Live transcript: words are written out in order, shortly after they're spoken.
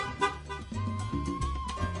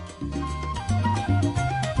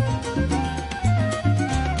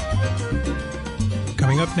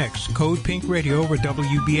up next, Code Pink Radio over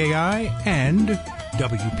WBAI and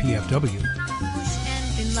WPFW. Bush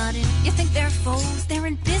and Bin Laden, you think they're foes? They're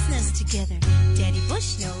in business together. Daddy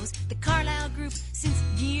Bush knows the Carlyle Group since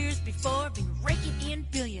years before been raking in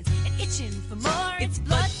billions and itching for more. It's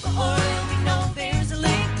blood for oil. We know there's a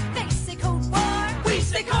link. They say Code War. We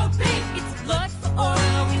say Code Pink. It's blood for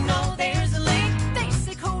oil. We know there's a link. They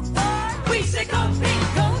say Code War. We say Code Pink.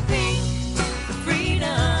 Code Pink for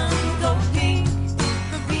freedom. Code Pink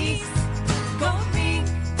for peace. Code Pink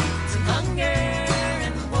to hunger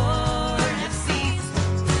and war have ceased.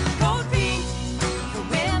 Code Pink for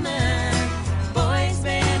women, boys,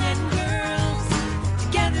 men, and girls.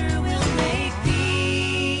 Together we'll make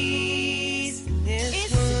peace.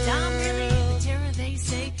 Is Saddam really the terror they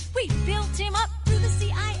say? We built him up through the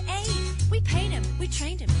CIA. We paid him, we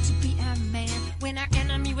trained him to be our man. When our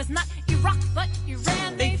enemy was not Iraq but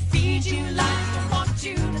Iran, they feed you lies, don't want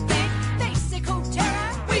you to think. They say Code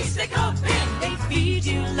Terror, we say Code Pink. They feed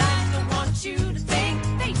you lies, don't want you to think.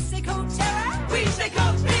 They say Code Terror, we say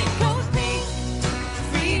Code Pink. Code Pink for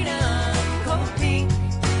freedom, Code Pink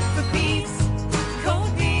for peace,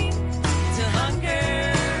 Code Pink to hunger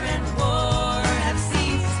and war have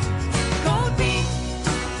ceased. Code Pink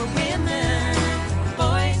for women,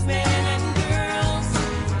 boys, men, and girls.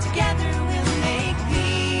 Together we'll make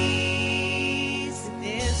peace.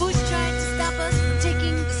 Bush tried to stop us from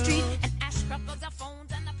taking the street, and Ashcroft bugs our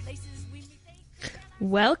phones and the places we meet.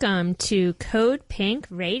 Welcome to Code Pink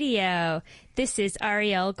Radio. This is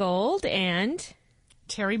Ariel Gold and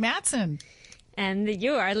Terry Mattson.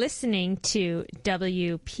 you are listening to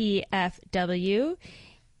WPFW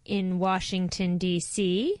in Washington,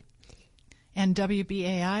 D.C. And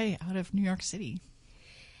WBAI out of New York City.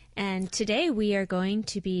 And today we are going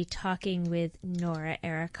to be talking with Nora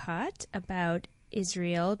Erekat about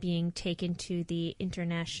Israel being taken to the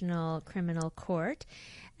International Criminal Court,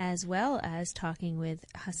 as well as talking with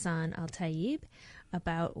Hassan Al-Taib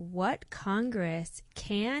about what Congress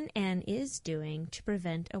can and is doing to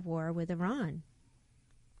prevent a war with Iran.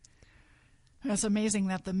 It's amazing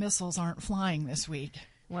that the missiles aren't flying this week.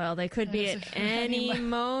 Well, they could be at any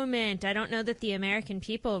moment. I don't know that the American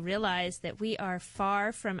people realize that we are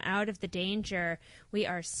far from out of the danger. We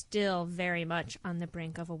are still very much on the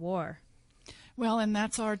brink of a war. Well, and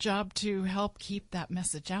that's our job to help keep that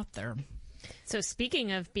message out there. So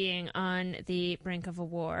speaking of being on the brink of a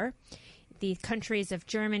war, the countries of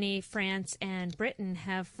Germany, France, and Britain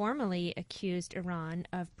have formally accused Iran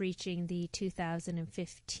of breaching the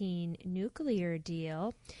 2015 nuclear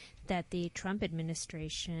deal that the Trump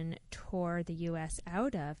administration tore the U.S.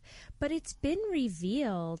 out of. But it's been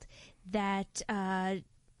revealed that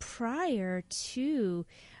prior to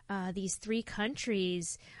these three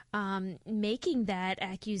countries making that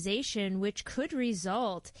accusation, which could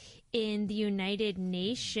result in the United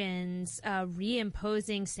Nations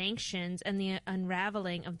reimposing sanctions and the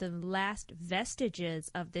unraveling of the last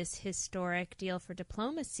vestiges of this historic deal for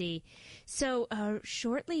diplomacy. So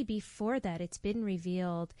shortly before that, it's been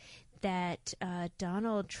revealed that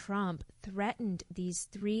Donald Trump threatened these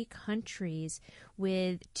three countries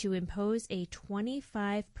to impose a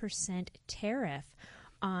 25% tariff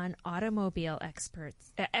on automobile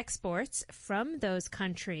exports from those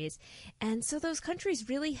countries. And so those countries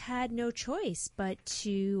really had no choice but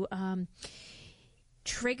to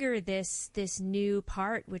trigger this new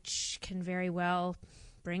part, which can very well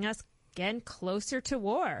bring us, again, closer to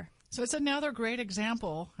war. So it's another great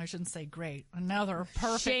example, I shouldn't say great, another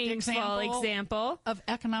perfect Shameful example of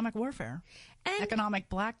economic warfare. And economic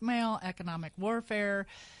blackmail, economic warfare,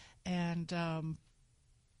 and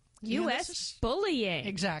U.S. bullying.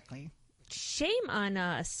 Exactly. Shame on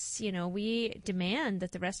us. You know, we demand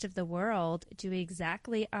that the rest of the world do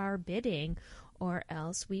exactly our bidding, or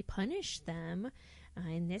else we punish them,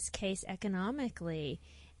 in this case, economically.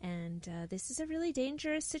 And this is a really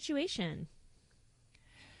dangerous situation.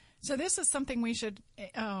 So this is something we should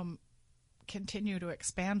continue to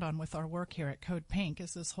expand on with our work here at Code Pink,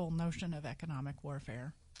 is this whole notion of economic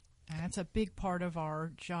warfare. And that's a big part of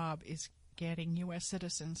our job, is getting U.S.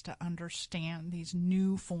 citizens to understand these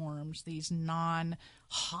new forms, these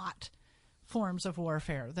non-hot forms of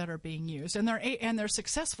warfare that are being used. And they're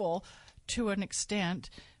successful to an extent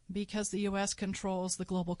because the U.S. controls the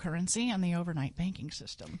global currency and the overnight banking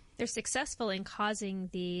system. They're successful in causing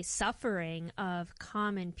the suffering of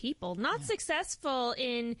common people, not successful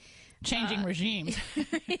in changing regimes.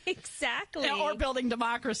 Exactly. Or building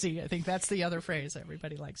democracy. I think that's the other phrase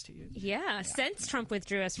everybody likes to use. Yeah. Since Trump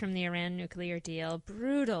withdrew us from the Iran nuclear deal,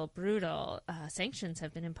 brutal sanctions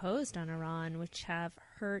have been imposed on Iran, which have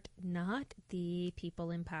hurt not the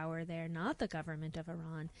people in power there, not the government of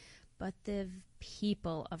Iran, but the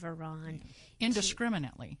people of Iran.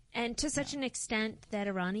 Indiscriminately. And to such an extent that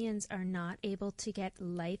Iranians are not able to get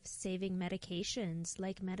life-saving medications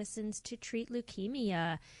like medicines to treat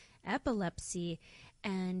leukemia, epilepsy,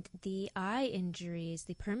 and the eye injuries,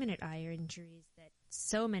 the permanent eye injuries that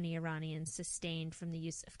so many Iranians sustained from the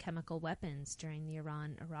use of chemical weapons during the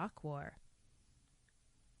Iran-Iraq War.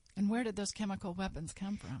 And where did those chemical weapons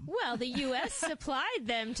come from? Well, the U.S. supplied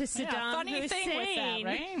them to Saddam funny Hussein. thing with that,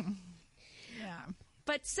 right? Yeah.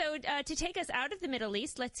 But so to take us out of the Middle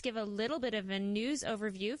East, let's give a little bit of a news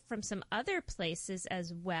overview from some other places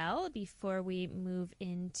as well before we move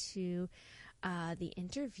into the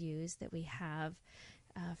interviews that we have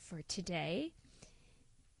for today.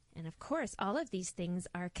 And of course, all of these things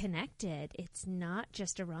are connected. It's not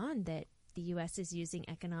just Iran that the U.S. is using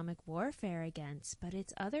economic warfare against, but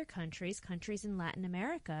it's other countries in Latin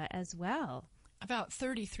America as well. About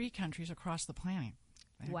 33 countries across the planet.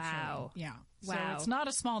 Actually. Wow. Yeah. Wow. So it's not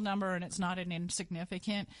a small number, and it's not an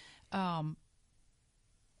insignificant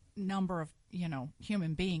number of,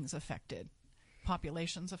 human beings affected,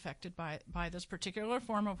 populations affected by this particular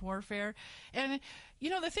form of warfare. And,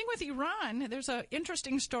 the thing with Iran, there's an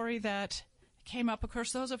interesting story that came up. Of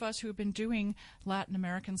course, those of us who have been doing Latin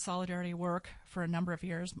American solidarity work for a number of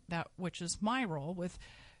years, which is my role with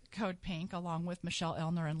Code Pink, along with Michelle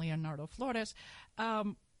Elner and Leonardo Flores,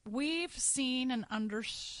 we've seen and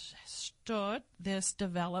understood this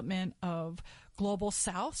development of global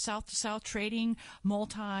South-to-South trading,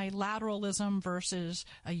 multilateralism versus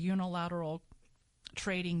a unilateral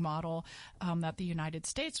trading model that the United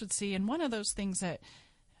States would see. And one of those things that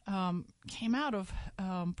came out of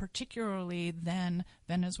particularly then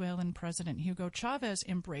Venezuelan President Hugo Chavez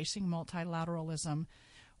embracing multilateralism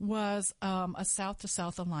was a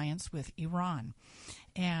South-to-South alliance with Iran.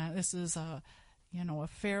 And this is a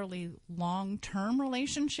fairly long-term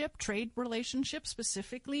relationship, trade relationship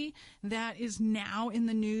specifically, that is now in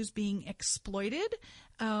the news being exploited.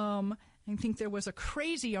 I think there was a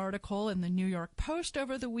crazy article in the New York Post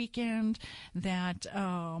over the weekend that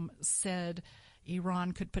said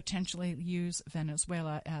Iran could potentially use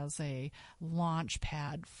Venezuela as a launch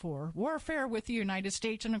pad for warfare with the United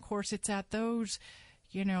States. And, of course, it's at those,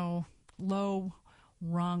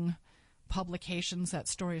 low-rung publications that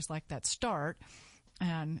stories like that start.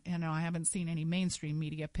 And, I haven't seen any mainstream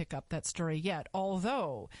media pick up that story yet,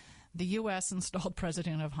 although the U.S. installed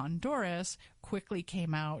president of Honduras quickly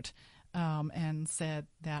came out and said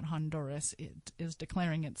that Honduras is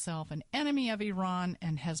declaring itself an enemy of Iran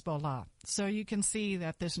and Hezbollah. So you can see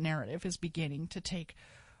that this narrative is beginning to take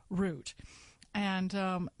root. And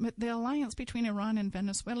the alliance between Iran and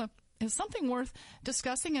Venezuela is something worth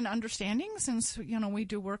discussing and understanding, since, we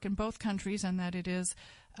do work in both countries, and that it is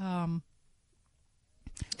connected.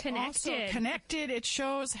 Also connected. It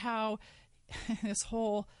shows how this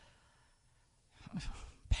whole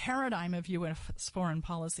paradigm of U.S. foreign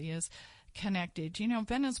policy is connected.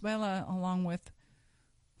 Venezuela, along with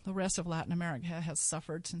the rest of Latin America, has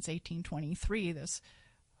suffered since 1823 this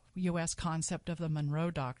U.S. concept of the Monroe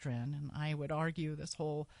Doctrine. And I would argue this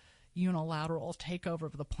whole unilateral takeover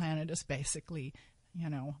of the planet is basically,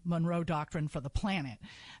 Monroe Doctrine for the planet,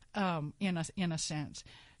 in a sense.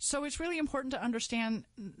 So it's really important to understand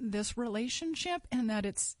this relationship, and that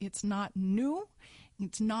it's not new.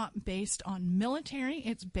 It's not based on military.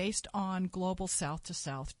 It's based on global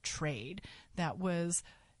South-to-South trade that was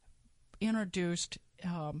introduced,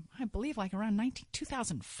 I believe, like around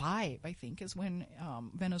 2005, I think, is when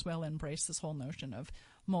Venezuela embraced this whole notion of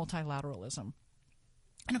multilateralism.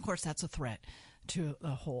 And, of course, that's a threat to the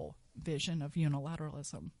whole vision of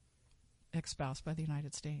unilateralism espoused by the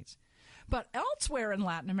United States. But elsewhere in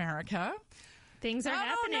Latin America, things are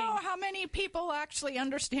happening. I don't know how many people actually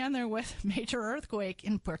understand there was a major earthquake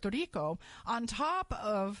in Puerto Rico, on top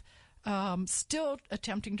of still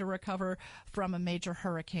attempting to recover from a major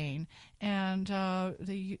hurricane. And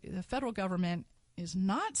the federal government is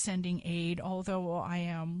not sending aid, although I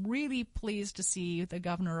am really pleased to see the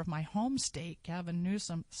governor of my home state, Gavin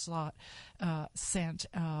Newsom, sent,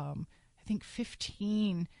 I think,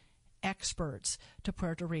 15 experts to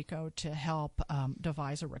Puerto Rico to help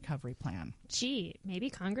devise a recovery plan. Gee, maybe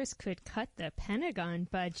Congress could cut the Pentagon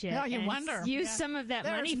budget and wonder. use some of that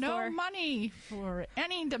money for... There's no money for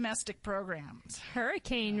any domestic programs.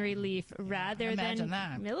 Hurricane relief rather than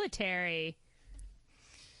military.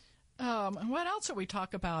 What else are we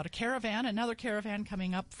talk about? Another caravan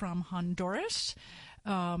coming up from Honduras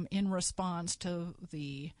in response to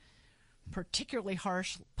the particularly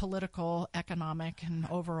harsh political, economic, and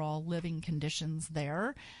overall living conditions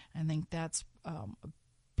there. I think that's a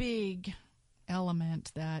big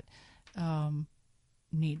element that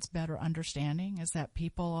needs better understanding, is that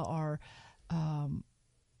people are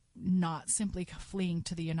not simply fleeing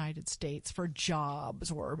to the United States for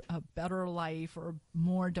jobs or a better life or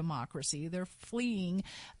more democracy. They're fleeing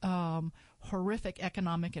horrific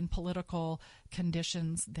economic and political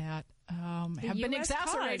conditions that have been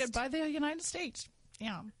exacerbated by the United States.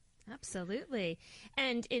 Yeah. Absolutely.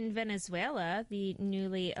 And in Venezuela, the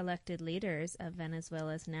newly elected leaders of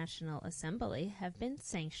Venezuela's National Assembly have been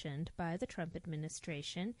sanctioned by the Trump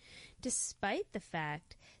administration, despite the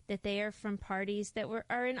fact that they are from parties that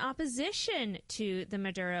are in opposition to the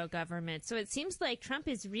Maduro government. So it seems like Trump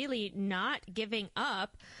is really not giving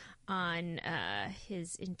up on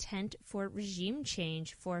his intent for regime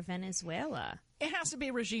change for Venezuela. It has to be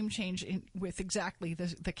regime change with exactly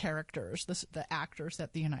the characters, the actors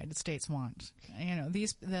that the United States wants. You know,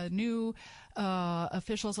 the new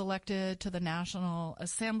officials elected to the National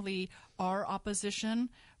Assembly are opposition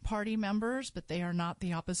party members, but they are not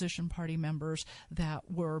the opposition party members that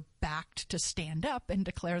were backed to stand up and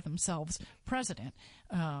declare themselves president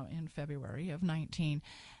in February of 19.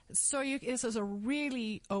 So this is a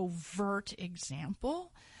really overt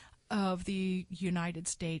example of the United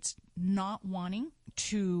States not wanting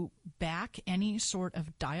to back any sort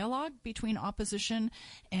of dialogue between opposition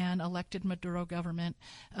and elected Maduro government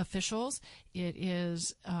officials. It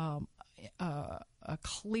is a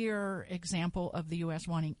clear example of the U.S.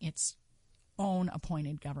 wanting its own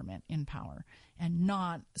appointed government in power and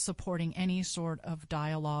not supporting any sort of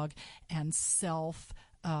dialogue and a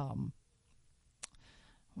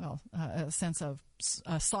sense of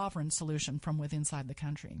a sovereign solution from within inside the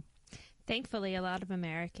country. Thankfully, a lot of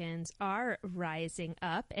Americans are rising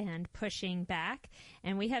up and pushing back,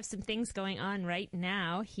 and we have some things going on right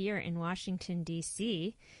now here in Washington,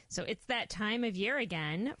 D.C. So it's that time of year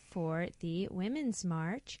again for the Women's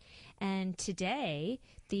March, and today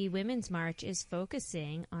the Women's March is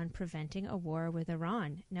focusing on preventing a war with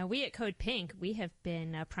Iran. Now, we at Code Pink, we have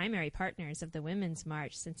been primary partners of the Women's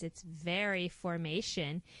March since its very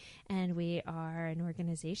formation, and we are an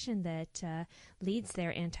organization that leads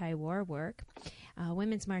their anti-war work.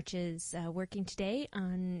 Women's March is working today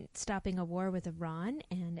on stopping a war with Iran,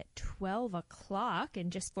 and at 12 o'clock, in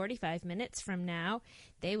just 45 minutes from now,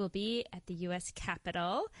 they will be at the U.S.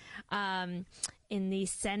 Capitol in the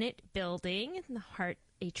Senate building, in the Hart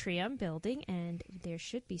Atrium building, and there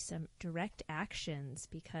should be some direct actions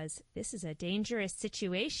because this is a dangerous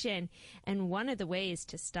situation, and one of the ways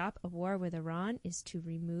to stop a war with Iran is to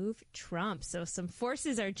remove Trump. So some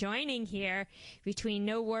forces are joining here between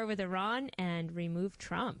no war with Iran and remove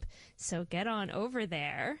Trump. So get on over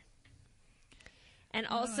there. And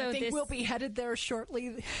also, I think we'll be headed there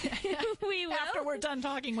shortly. We will. After we're done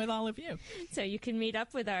talking with all of you. So you can meet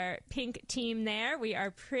up with our pink team there. We are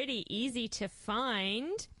pretty easy to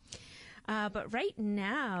find. But right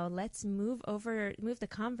now, let's move the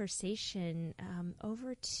conversation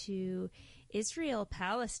over to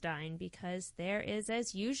Israel-Palestine, because there is,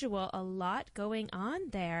 as usual, a lot going on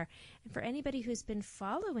there. And for anybody who's been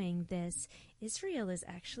following this, Israel is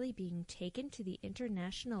actually being taken to the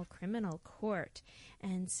International Criminal Court.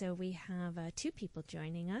 And so we have two people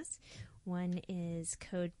joining us. One is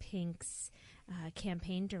Code Pink's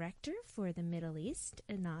campaign director for the Middle East,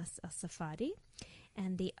 Anas Al-Safadi.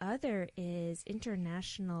 And the other is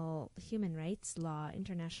international human rights law,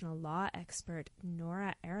 international law expert,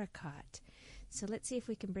 Nora Erekat. So let's see if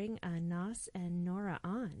we can bring Anas and Nora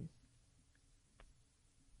on.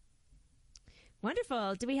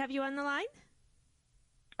 Wonderful. Do we have you on the line?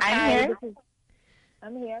 I'm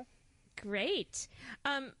here. Great.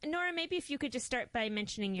 Nora, maybe if you could just start by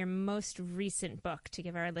mentioning your most recent book to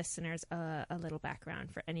give our listeners a little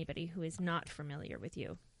background for anybody who is not familiar with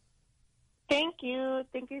you. Thank you.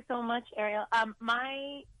 Thank you so much, Ariel.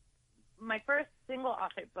 My first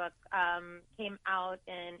single-authored book came out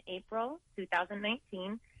in April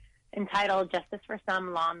 2019, entitled Justice for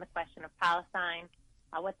Some, Law on the Question of Palestine.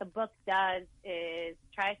 What the book does is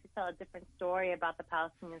tries to tell a different story about the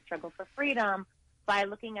Palestinian struggle for freedom by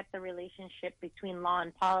looking at the relationship between law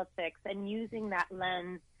and politics and using that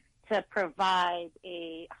lens to provide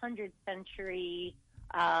a 100-century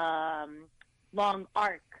long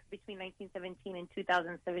arc between 1917 and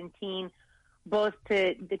 2017, both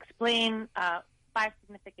to explain 5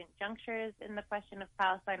 significant junctures in the question of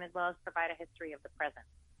Palestine, as well as provide a history of the present.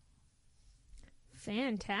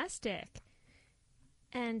 Fantastic.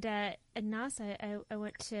 And Anas, I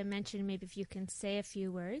want to mention, maybe if you can say a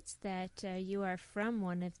few words, that you are from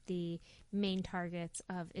one of the main targets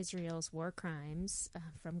of Israel's war crimes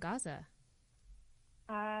from Gaza.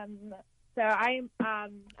 So I'm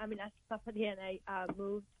Anas Safadi, and I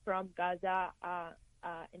moved from Gaza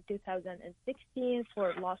in 2016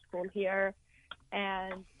 for law school here,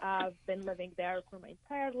 and I've been living there for my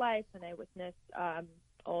entire life, and I witnessed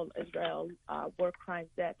all Israel war crimes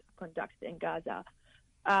that are conducted in Gaza.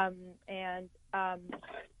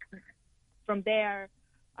 From there,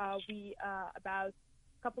 we about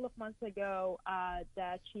a couple of months ago,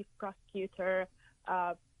 the chief prosecutor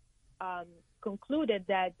concluded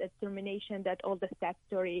that the determination that all the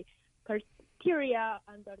statutory criteria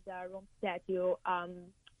under the Rome Statute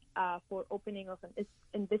for opening of an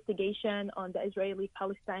investigation on the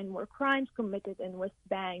Israeli-Palestine war crimes committed in West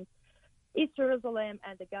Bank, East Jerusalem,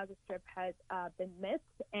 and the Gaza Strip has been met.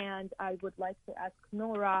 And I would like to ask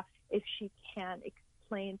Nora if she can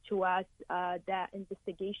explain to us the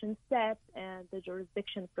investigation steps and the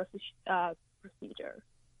jurisdiction procedure.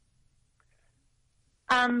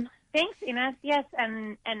 Thanks, Ines. Yes,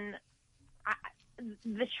 and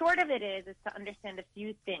the short of it is to understand a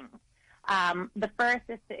few things. The first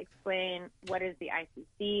is to explain what is the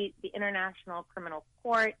ICC. The International Criminal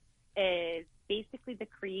Court is basically the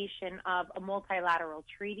creation of a multilateral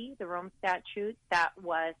treaty, the Rome Statute, that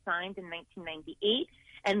was signed in 1998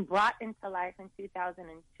 and brought into life in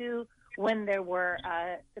 2002 when there were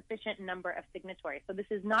a sufficient number of signatories. So this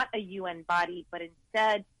is not a UN body, but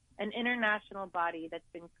instead an international body that's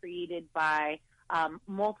been created by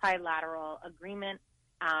multilateral agreement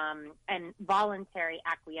and voluntary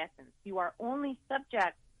acquiescence. You are only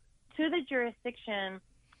subject to the jurisdiction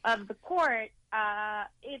of the court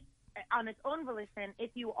if, on its own volition,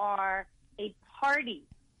 if you are a party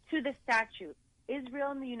to the statute.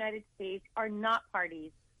 Israel and the United States are not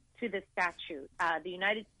parties to the statute. The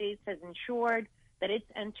United States has ensured that it's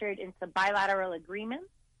entered into bilateral agreements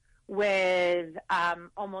with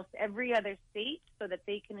almost every other state so that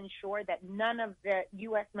they can ensure that none of the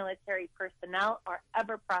U.S. military personnel are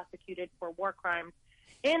ever prosecuted for war crimes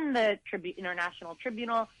in the International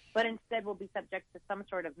Tribunal, but instead will be subject to some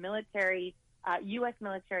sort of military, U.S.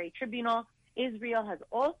 military tribunal. Israel has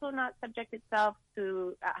also not subjected itself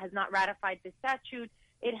to, has not ratified the statute.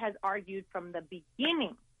 It has argued from the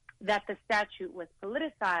beginning that the statute was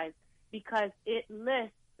politicized because it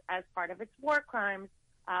lists as part of its war crimes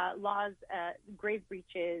laws, grave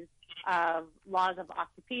breaches of laws of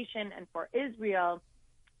occupation. And for Israel,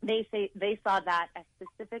 they saw that as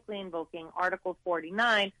specifically invoking Article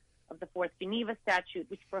 49 of the Fourth Geneva Statute,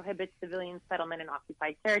 which prohibits civilian settlement in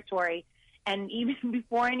occupied territory. And even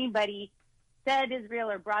before anybody said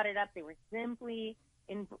Israel or brought it up, they were simply,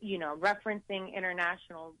 referencing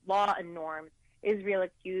international law and norms. Israel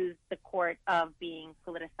accused the court of being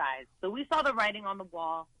politicized. So we saw the writing on the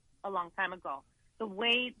wall a long time ago. The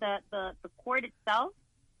way the court itself,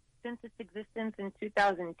 since its existence in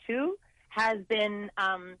 2002, has been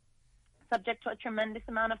subject to a tremendous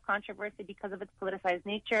amount of controversy because of its politicized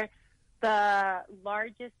nature. The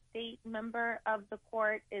largest state member of the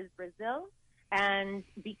court is Brazil. And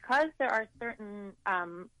because there are certain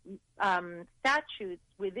statutes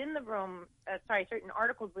within the certain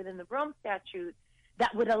articles within the Rome Statute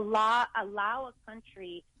that would allow a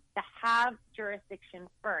country to have jurisdiction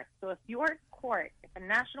first. So if your court, if a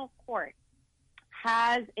national court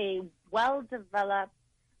has a well-developed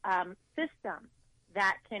system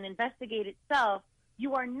that can investigate itself,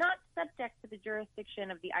 you are not subject to the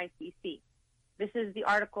jurisdiction of the ICC. This is the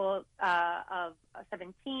Article of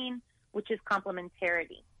 17, which is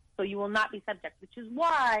complementarity. So you will not be subject, which is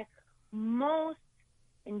why most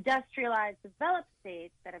industrialized developed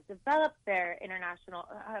states that have developed their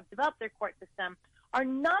court system are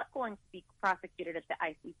not going to be prosecuted at the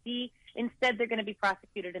ICC. Instead, they're going to be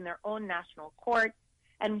prosecuted in their own national courts.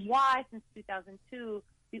 And why, since 2002,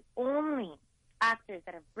 the only actors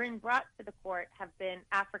that have been brought to the court have been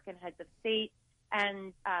African heads of state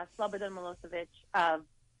and Slobodan Milosevic of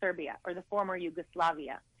Serbia, or the former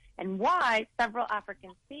Yugoslavia. And why several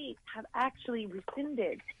African states have actually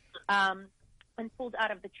rescinded and pulled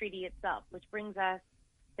out of the treaty itself, which brings us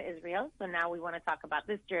to Israel. So now we want to talk about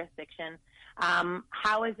this jurisdiction.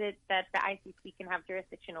 How is it that the ICC can have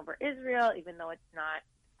jurisdiction over Israel, even though it's not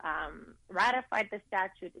ratified the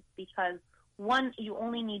statute? It's because, one, you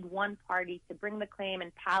only need one party to bring the claim,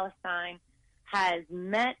 and Palestine has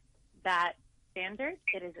met that standard.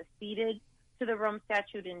 It is acceded to the Rome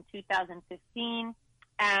Statute in 2015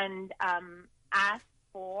 and asked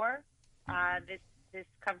for this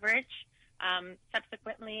coverage.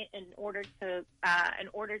 Subsequently, in order to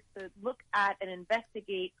look at and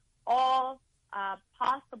investigate all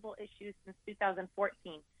possible issues since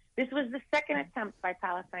 2014. This was the second attempt by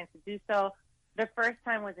Palestine to do so. The first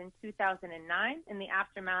time was in 2009 in the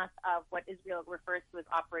aftermath of what Israel refers to as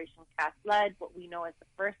Operation Cast Lead, what we know as the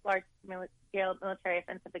first large-scale military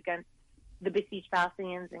offensive against the besieged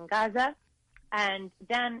Palestinians in Gaza. And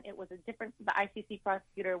then it was the ICC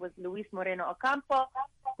prosecutor was Luis Moreno Ocampo,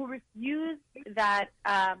 who refused that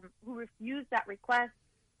request,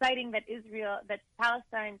 citing that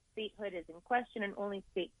Palestine's statehood is in question and only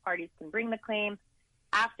state parties can bring the claim.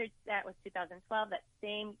 After that was 2012. That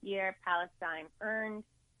same year, Palestine earned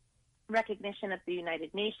recognition at the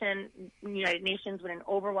United Nations with an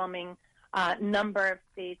overwhelming number of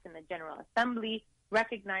states in the General Assembly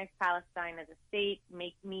recognized Palestine as a state,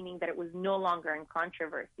 meaning that it was no longer in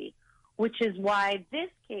controversy, which is why this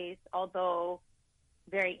case, although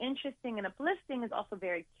very interesting and uplifting, is also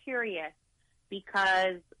very curious,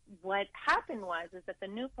 because what happened is that the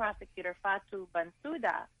new prosecutor, Fatou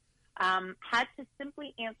Bensouda, had to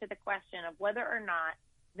simply answer the question of whether or not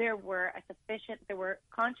there were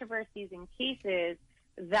controversies in cases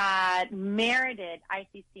that merited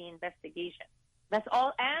ICC investigation. That's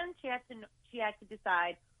all, and she had to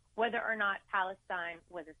decide whether or not Palestine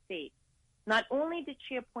was a state. Not only did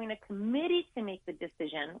she appoint a committee to make the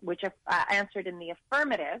decision, which answered in the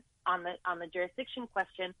affirmative on the jurisdiction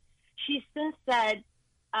question, she since decided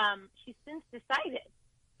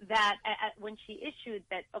that when she issued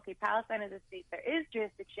that, okay, Palestine is a state, there is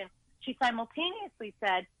jurisdiction, she simultaneously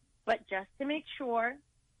said, but just to make sure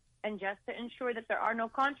and just to ensure that there are no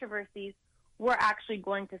controversies, we're actually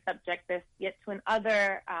going to subject this yet to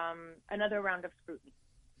another round of scrutiny.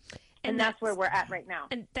 And that's where we're at right now.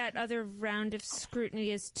 And that other round of scrutiny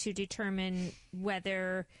is to determine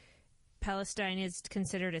whether Palestine is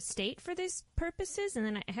considered a state for these purposes. And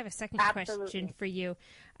then I have a second question for you.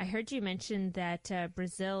 I heard you mention that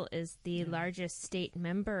Brazil is the largest state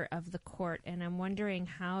member of the court, and I'm wondering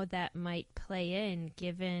how that might play in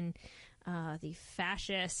given the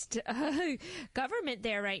fascist government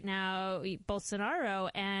there right now, Bolsonaro,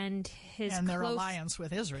 and their alliance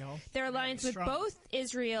with Israel. Their alliance with both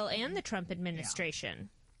Israel and the Trump administration.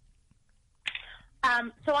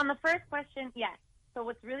 So on the first question, yes. So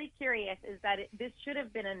what's really curious is that this should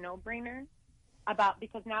have been a no-brainer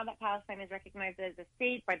because now that Palestine is recognized as a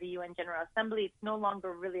state by the UN General Assembly, it's no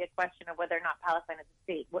longer really a question of whether or not Palestine is a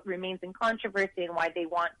state. What remains in controversy and why they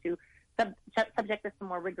want to subject this to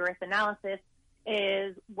more rigorous analysis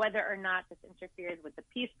is whether or not this interferes with the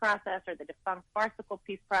peace process or the defunct farcical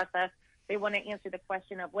peace process. They want to answer the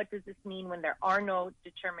question of what does this mean when there are no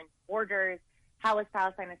determined borders? How is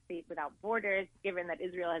Palestine a state without borders, given that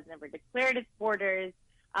Israel has never declared its borders,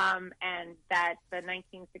 and that the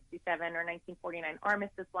 1967 or 1949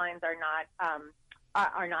 armistice lines are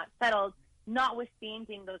not settled?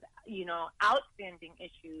 Notwithstanding those, outstanding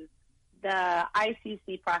issues, the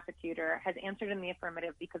ICC prosecutor has answered in the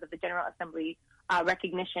affirmative because of the General Assembly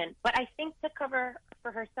recognition, but I think to cover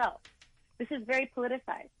for herself. This is very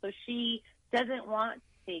politicized, so she doesn't want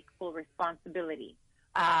to take full responsibility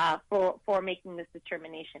for making this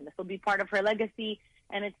determination. This will be part of her legacy,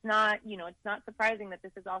 and it's not surprising that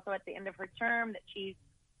this is also at the end of her term, that she's,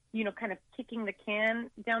 kind of kicking the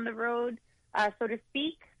can down the road, so to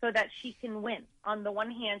speak, so that she can win. On the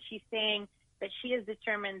one hand, she's saying that she is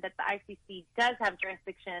determined that the ICC does have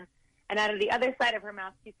jurisdiction, and out of the other side of her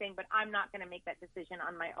mouth, she's saying, but I'm not going to make that decision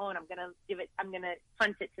on my own. I'm going to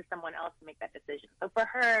punt it to someone else to make that decision. So for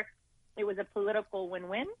her, it was a political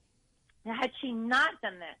win-win. Now, had she not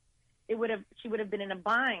done this, she would have been in a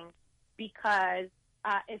bind, because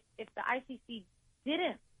if the ICC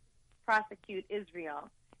didn't prosecute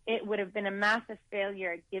Israel, it would have been a massive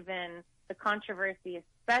failure given the controversy,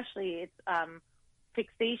 especially its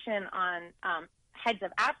fixation on heads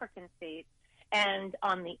of African states. And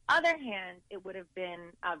on the other hand, it would have been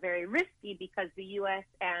very risky, because the U.S.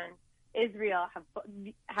 and Israel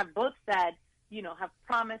have both said, have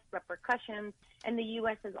promised repercussions, and the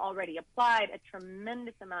U.S. has already applied a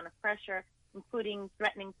tremendous amount of pressure, including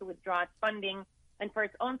threatening to withdraw its funding. And for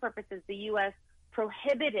its own purposes, the U.S.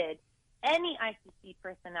 prohibited any ICC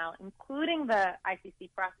personnel, including the ICC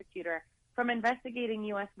prosecutor, from investigating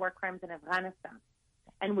U.S. war crimes in Afghanistan,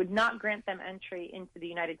 and would not grant them entry into the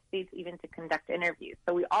United States even to conduct interviews.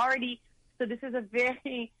 So this is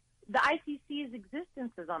the ICC's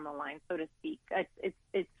existence is on the line, so to speak.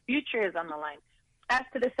 Its future is on the line. As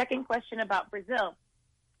to the second question about Brazil,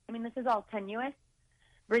 this is all tenuous.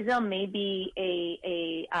 Brazil may be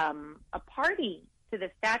a party to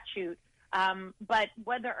the statute, but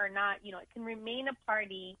whether or not, it can remain a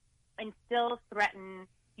party and still threaten,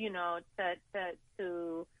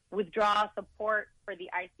 to withdraw support for the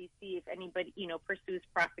ICC if anybody, pursues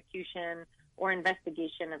prosecution or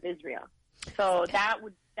investigation of Israel. So that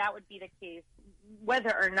would be the case,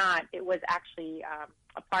 whether or not it was actually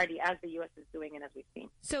a party, as the U.S. is doing and as we've seen.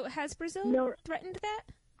 So has Brazil threatened that?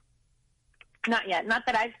 Not yet. Not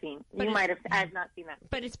that I've seen. But You might have. I have not seen that.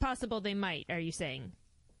 But it's possible they might, are you saying?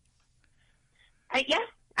 Yes,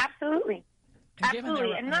 absolutely.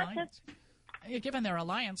 Absolutely. And not just... Given their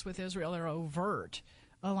alliance with Israel, their overt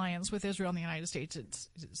alliance with Israel and the United States, it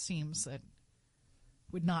seems that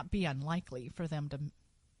would not be unlikely for them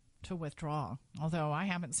to withdraw. Although I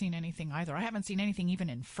haven't seen anything either. I haven't seen anything even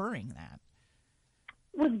inferring that.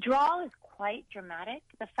 Withdrawal is quite dramatic.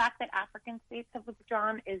 The fact that African states have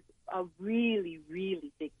withdrawn is a really,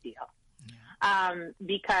 really big deal.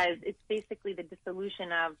 Because it's basically the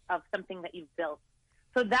dissolution of something that you've built.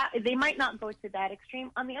 So that they might not go to that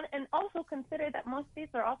extreme. On the other, and also consider that most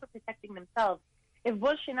states are also protecting themselves. If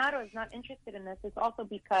Bolsonaro is not interested in this, it's also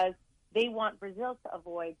because they want Brazil to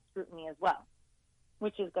avoid scrutiny as well,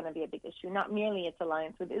 which is going to be a big issue. Not merely its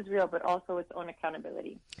alliance with Israel, but also its own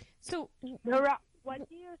accountability. So, Laura, what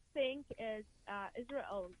do you think is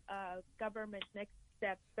Israel's government's next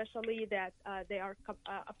step, especially that they are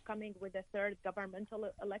upcoming with a third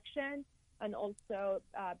governmental election? And also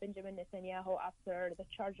Benjamin Netanyahu, after the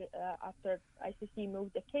charge, after ICC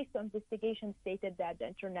moved the case to investigation, stated that the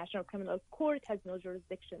International Criminal Court has no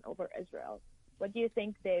jurisdiction over Israel. What do you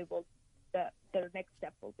think their next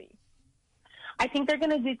step will be? I think they're going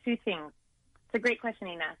to do two things. It's a great question,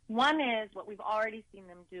 Ines. One is what we've already seen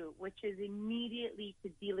them do, which is immediately to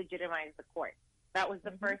delegitimize the court. That was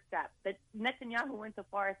the first step. That Netanyahu went so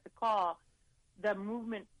far as to call the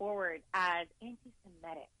movement forward as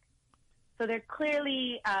anti-Semitic. So they're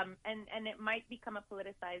clearly, and it might become a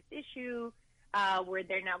politicized issue where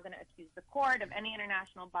they're now going to accuse the court of any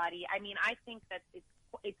international body. I mean, I think that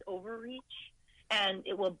it's overreach, and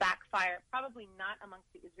it will backfire, probably not amongst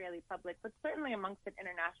the Israeli public, but certainly amongst the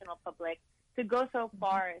international public, to go so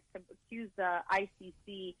far as to accuse the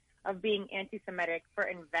ICC of being anti-Semitic for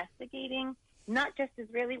investigating not just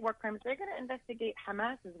Israeli war crimes. They're going to investigate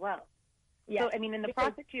Hamas as well. Yeah. So, I mean, and the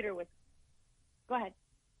prosecutor was... Go ahead.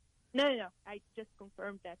 No. I just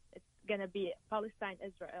confirmed that it's going to be a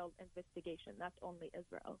Palestine-Israel investigation, not only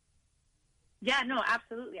Israel. Yeah, no,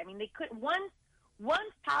 absolutely. I mean, they could once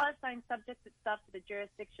Palestine subjects itself to the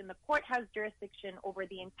jurisdiction, the court has jurisdiction over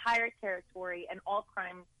the entire territory and all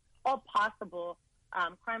crimes, all possible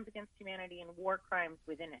crimes against humanity and war crimes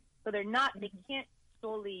within it. So they can't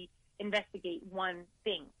solely investigate one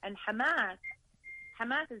thing. And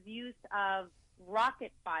Hamas's use of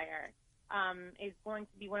rocket fire is going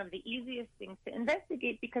to be one of the easiest things to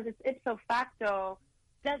investigate because it's ipso facto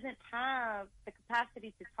doesn't have the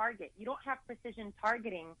capacity to target. You don't have precision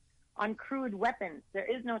targeting on crude weapons. There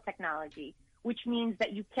is no technology, which means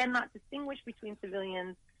that you cannot distinguish between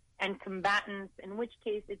civilians and combatants, in which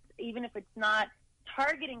case it's, even if it's not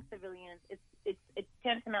targeting civilians, it's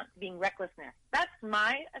tantamount to being recklessness. That's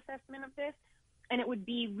my assessment of this. And it would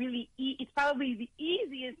be really, it's probably the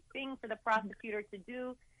easiest thing for the prosecutor to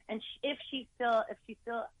do. And if she's still,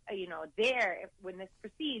 when this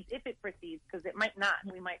proceeds, if it proceeds, because it might not,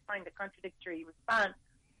 we might find a contradictory response.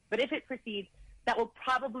 But if it proceeds, that will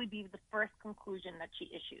probably be the first conclusion that she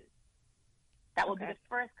issues. That will be the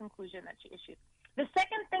first conclusion that she issues. The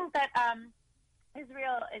second thing that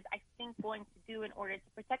Israel is, I think, going to do in order to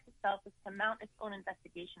protect itself is to mount its own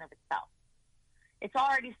investigation of itself. It's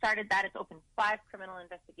already started that. It's opened 5 criminal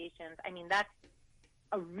investigations. I mean, that's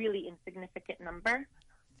a really insignificant number.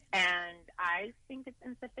 And I think it's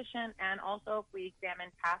insufficient. And also, if we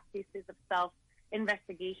examine past cases of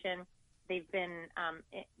self-investigation, they've been,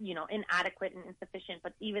 inadequate and insufficient.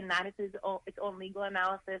 But even that is its own legal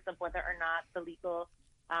analysis of whether or not the legal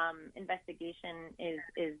investigation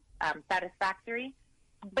is satisfactory.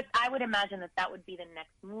 But I would imagine that would be the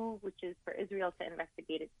next move, which is for Israel to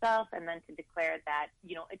investigate itself and then to declare that,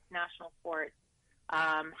 its national courts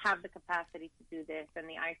have the capacity to do this, and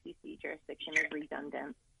the ICC jurisdiction is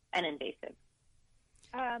redundant and invasive.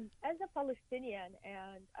 As a Palestinian,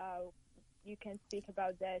 and you can speak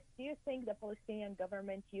about this, do you think the Palestinian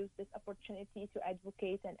government used this opportunity to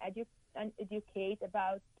advocate and educate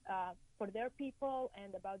about for their people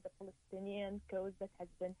and about the Palestinian cause that has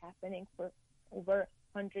been happening for over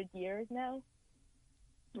 100 years now?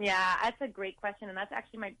 Yeah, that's a great question, and that's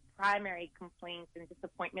actually my primary complaint and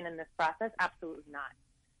disappointment in this process. Absolutely not.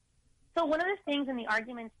 So one of the things in the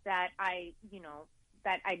arguments that I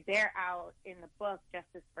bear out in the book,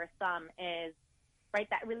 Justice for Some, is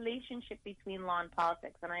that relationship between law and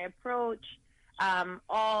politics. And I approach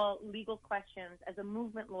all legal questions as a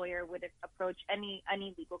movement lawyer would approach any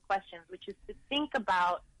legal questions, which is to think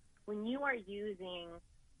about when you are using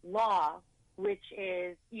law, which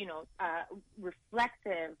is,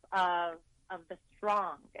 reflective of the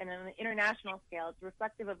strong. And on the international scale, it's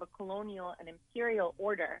reflective of a colonial and imperial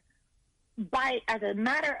order. As a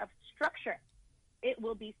matter of structure it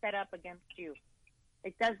will be set up against you.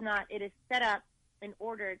 It does not. It is set up in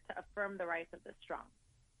order to affirm the rights of the strong,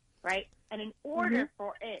 right? And in order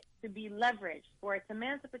for it to be leveraged for its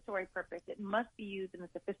emancipatory purpose, it must be used in the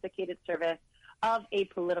sophisticated service of a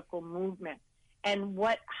political movement. And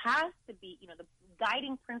what has to be, the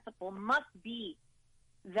guiding principle must be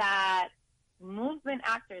that movement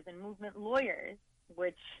actors and movement lawyers,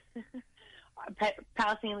 which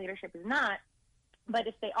Palestinian leadership is not, but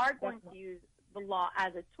if they are going to use the law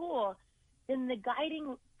as a tool, then the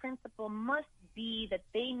guiding principle must be that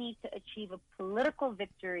they need to achieve a political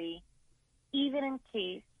victory even in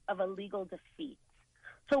case of a legal defeat.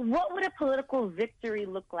 So what would a political victory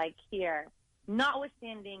look like here?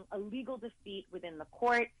 Notwithstanding a legal defeat within the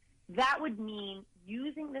court, that would mean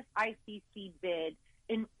using this ICC bid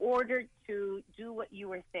in order to do what you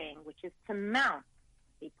were saying, which is to mount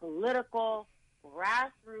a political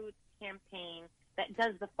grassroots campaign that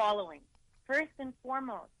does the following. First and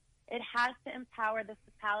foremost, it has to empower the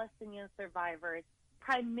Palestinian survivors,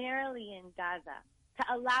 primarily in Gaza,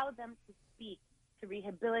 to allow them to speak, to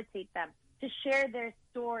rehabilitate them, to share their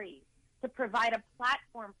stories, to provide a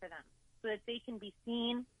platform for them so that they can be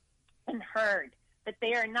seen and heard, that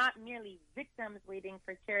they are not merely victims waiting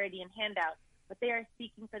for charity and handouts, but they are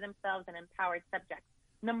speaking for themselves and empowered subjects.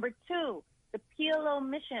 Number two, the PLO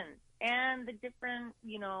missions and the different,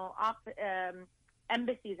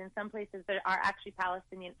 embassies, in some places there are actually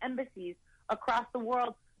Palestinian embassies across the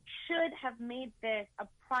world, should have made this a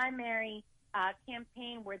primary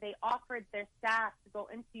campaign where they offered their staff to go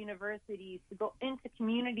into universities, to go into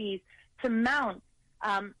communities, to mount,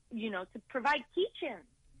 to provide teach-ins,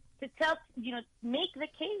 to tell, make the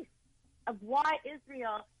case of why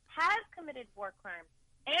Israel has committed war crimes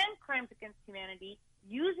and crimes against humanity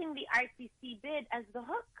using the ICC bid as the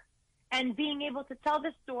hook and being able to tell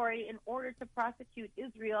the story in order to prosecute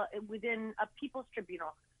Israel within a people's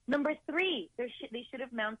tribunal. Number three, they should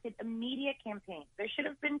have mounted a media campaign. There should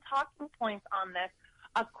have been talking points on this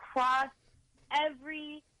across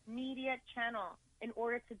every media channel in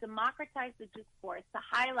order to democratize the discourse, to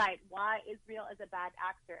highlight why Israel is a bad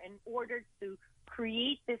actor, in order to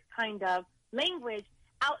create this kind of language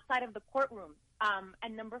outside of the courtroom.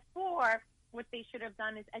 And number four, what they should have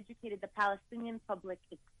done is educated the Palestinian public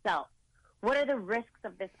itself. What are the risks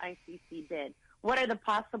of this ICC bid? What are the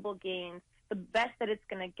possible gains? The best that it's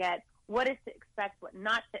going to get? What is to expect? What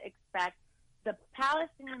not to expect? The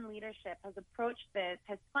Palestinian leadership has approached this,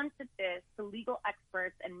 has punted this to legal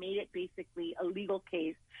experts and made it basically a legal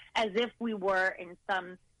case, as if we were in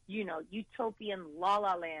some, utopian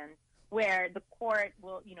la-la land where the court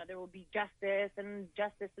will, there will be justice and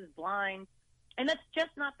justice is blind. And that's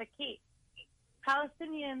just not the case.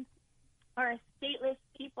 Palestinians are a stateless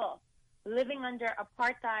people living under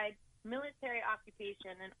apartheid, military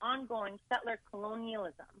occupation, and ongoing settler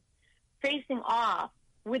colonialism, facing off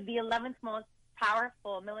with the 11th most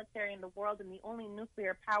powerful military in the world and the only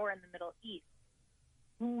nuclear power in the Middle East.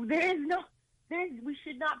 We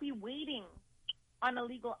should not be waiting on a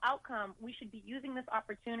legal outcome. We should be using this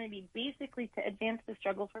opportunity basically to advance the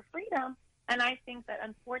struggle for freedom. And I think that,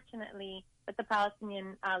 unfortunately, that the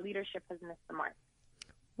Palestinian leadership has missed the mark.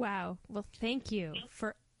 Wow. Well, thank you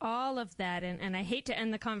for all of that. And I hate to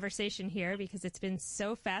end the conversation here because it's been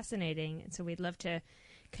so fascinating. And so we'd love to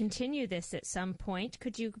continue this at some point.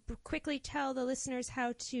 Could you quickly tell the listeners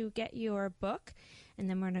how to get your book? And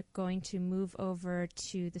then we're going to move over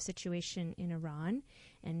to the situation in Iran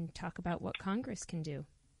and talk about what Congress can do.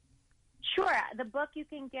 Sure. The book you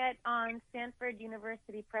can get on Stanford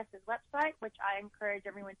University Press's website, which I encourage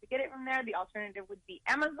everyone to get it from there. The alternative would be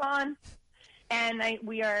Amazon. And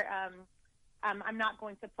I'm not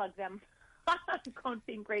going to plug them on Code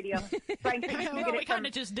Pink Radio. So we kind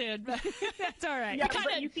of just did. That's all right. Yeah,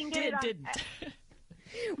 but you can get it on, didn't.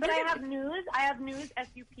 But I have news.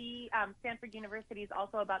 SUP, Stanford University is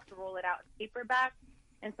also about to roll it out in paperback.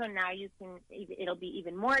 And so now it'll be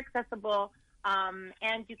even more accessible.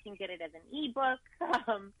 And you can get it as an ebook.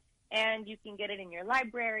 And you can get it in your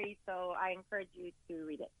library. So I encourage you to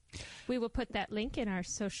read it. We will put that link in our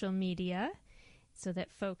social media so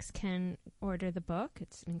that folks can order the book.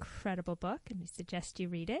 It's an incredible book, and we suggest you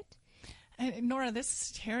read it. And Nora, this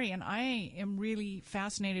is Terry, and I am really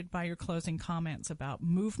fascinated by your closing comments about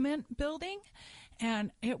movement building.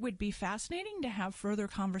 And it would be fascinating to have further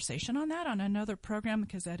conversation on that on another program,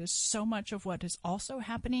 because that is so much of what is also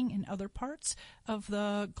happening in other parts of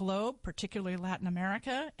the globe, particularly Latin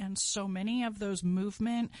America. And so many of those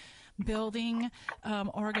movement building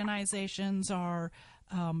organizations are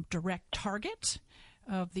direct targets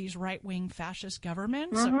of these right-wing fascist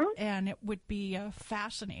governments. Mm-hmm. And it would be a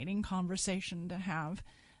fascinating conversation to have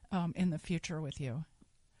in the future with you.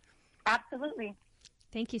 Absolutely.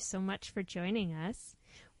 Thank you so much for joining us.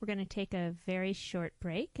 We're going to take a very short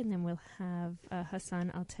break, and then we'll have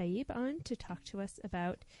Hassan Al-Taib on to talk to us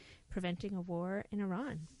about preventing a war in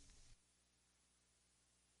Iran.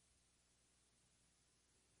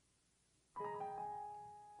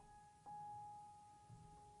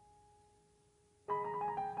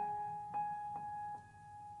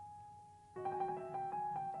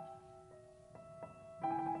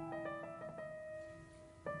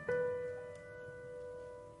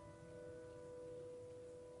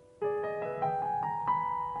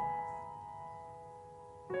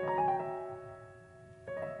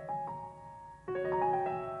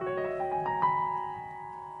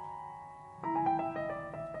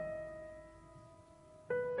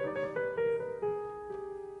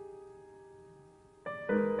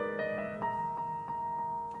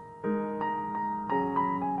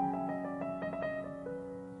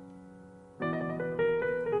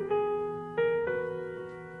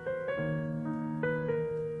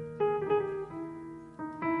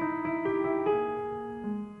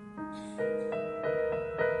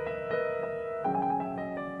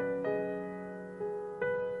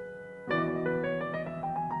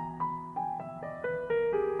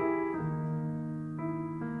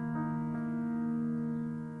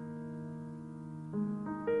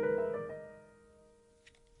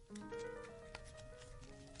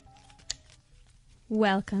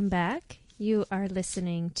 Welcome back. You are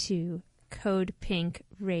listening to Code Pink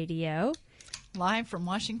Radio. Live from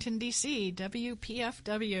Washington, D.C.,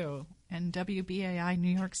 WPFW and WBAI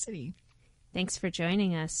New York City. Thanks for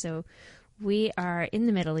joining us. So we are in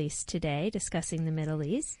the Middle East today, discussing the Middle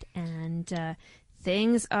East, and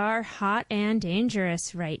things are hot and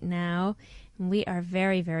dangerous right now. We are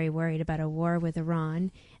very, very worried about a war with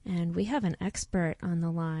Iran, and we have an expert on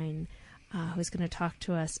the line who's going to talk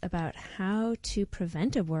to us about how to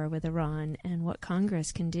prevent a war with Iran and what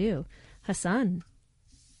Congress can do. Hassan,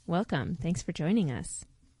 welcome. Thanks for joining us.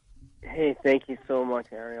 Hey, thank you so much,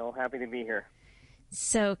 Ariel. Happy to be here.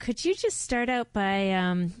 So could you just start out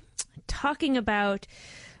by talking about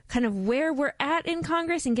kind of where we're at in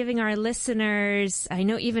Congress and giving our listeners, I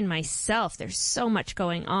know even myself, there's so much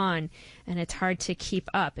going on and it's hard to keep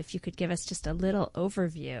up. If you could give us just a little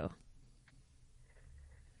overview.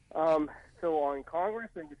 So on Congress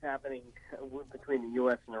and what's happening between the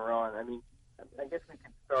U.S. and Iran, I mean, I guess we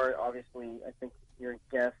could start, obviously, I think your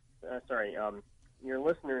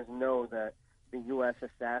listeners know that the U.S.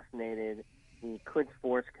 assassinated the Quds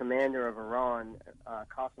Force commander of Iran,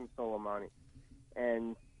 Qasem Soleimani.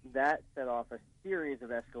 And that set off a series of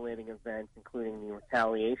escalating events, including the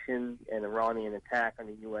retaliation and Iranian attack on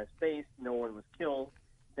a U.S. base. No one was killed,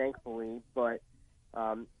 thankfully, but,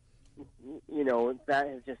 that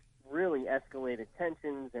has just really escalated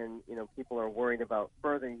tensions, and people are worried about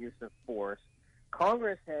further use of force.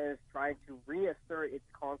 Congress has tried to reassert its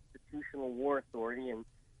constitutional war authority, and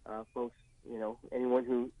folks, anyone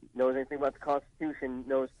who knows anything about the Constitution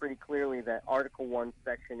knows pretty clearly that Article 1,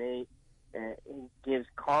 Section 8 gives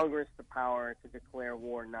Congress the power to declare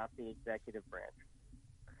war, not the executive branch.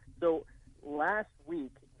 So last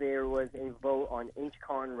week there was a vote on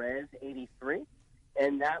H-Con Res 83,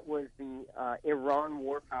 and that was the Iran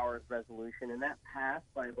War Powers Resolution, and that passed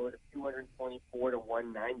by a vote of 224 to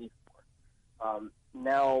 194.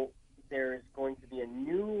 Now there's going to be a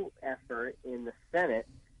new effort in the Senate.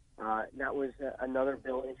 That was another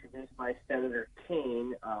bill introduced by Senator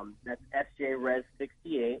Kaine. That's SJ Res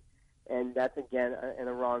 68, and that's, again, an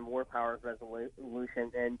Iran War Powers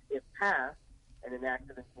Resolution. And if passed and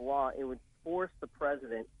enacted into law, it would force the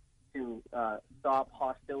president to stop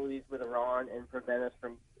hostilities with Iran and prevent us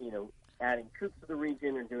from, adding troops to the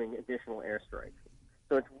region or doing additional airstrikes.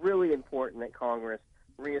 So it's really important that Congress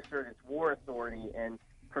reassert its war authority and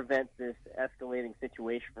prevent this escalating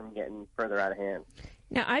situation from getting further out of hand.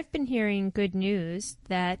 Now, I've been hearing good news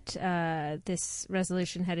that this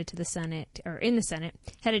resolution headed to the Senate, or in the Senate,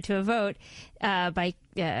 headed to a vote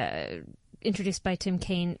introduced by Tim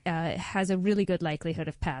Kaine, has a really good likelihood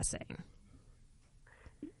of passing.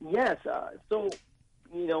 Yes.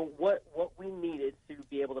 What we needed to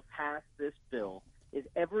be able to pass this bill is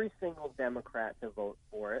every single Democrat to vote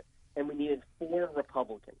for it, and we needed 4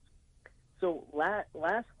 Republicans. So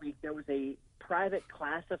last week there was a private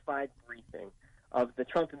classified briefing of the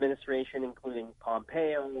Trump administration, including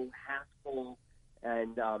Pompeo, Haskell,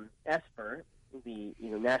 and Esper, the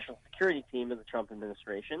national security team of the Trump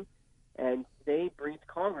administration, and they briefed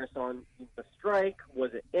Congress on the strike.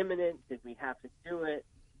 Was it imminent? Did we have to do it?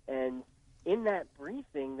 And in that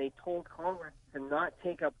briefing, they told Congress to not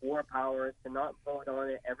take up war powers, to not vote on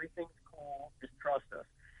it. Everything's cool. Just trust us.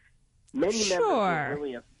 Many Sure.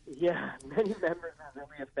 many members are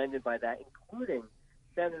really offended by that, including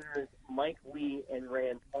Senators Mike Lee and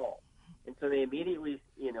Rand Paul. And so they immediately,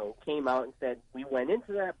 came out and said, we went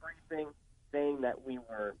into that briefing saying that we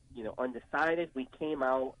were, undecided. We came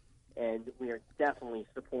out and we are definitely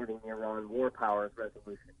supporting the Iran War Powers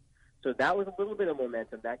Resolution. So that was a little bit of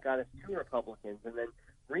momentum. That got us 2 Republicans. And then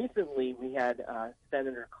recently we had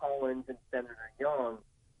Senator Collins and Senator Young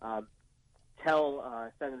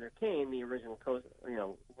tell Senator Kaine, the original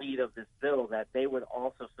lead of this bill, that they would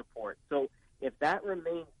also support. So if that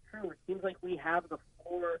remains true, it seems like we have the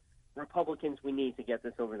 4 Republicans we need to get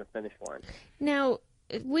this over the finish line. Now,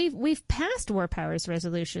 we've passed war powers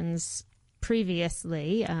resolutions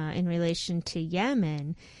previously in relation to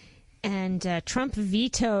Yemen, and Trump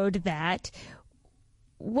vetoed that.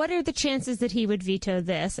 What are the chances that he would veto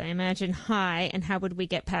this? I imagine high, and how would we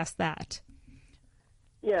get past that?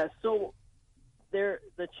 Yeah, so the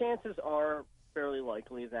chances are fairly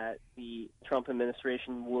likely that the Trump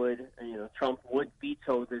administration Trump would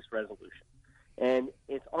veto this resolution. And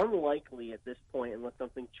it's unlikely at this point, unless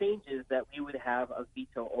something changes, that we would have a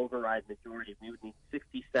veto override majority. We would need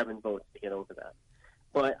 67 votes to get over that.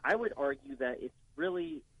 But I would argue that it's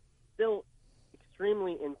really still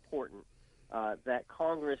extremely important that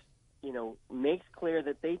Congress, makes clear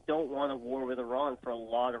that they don't want a war with Iran for a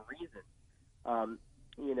lot of reasons.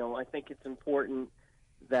 I think it's important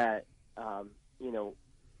that,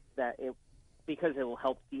 because it will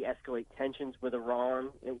help de-escalate tensions with Iran.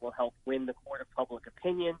 It will help win the court of public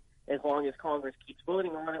opinion. As long as Congress keeps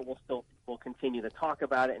voting on it, we'll continue to talk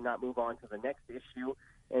about it and not move on to the next issue,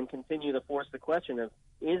 and continue to force the question of,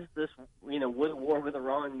 is this, would a war with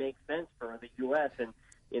Iran make sense for the U.S.? And,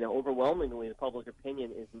 overwhelmingly the public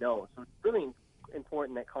opinion is no. So it's really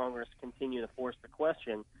important that Congress continue to force the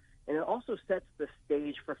question. And it also sets the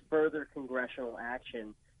stage for further congressional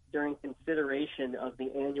action during consideration of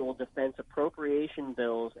the annual defense appropriation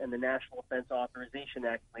bills and the National Defense Authorization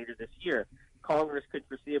Act later this year. Congress could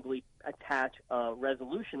foreseeably attach a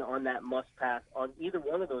resolution on that on either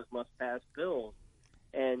one of those must-pass bills,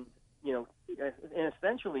 and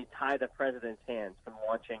essentially tie the president's hands from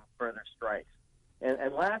launching further strikes.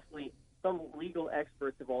 And lastly, some legal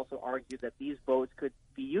experts have also argued that these votes could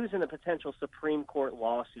be used in a potential Supreme Court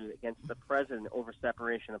lawsuit against the president over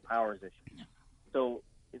separation of powers issues. So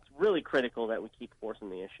it's really critical that we keep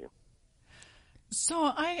forcing the issue.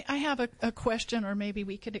 So I have a question, or maybe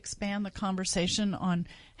we could expand the conversation on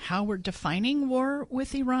how we're defining war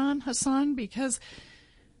with Iran, Hassan, because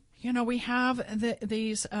we have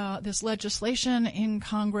this legislation in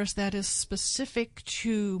Congress that is specific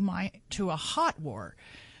to a hot war,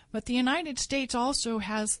 but the United States also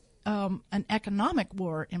has an economic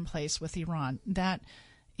war in place with Iran that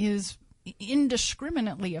is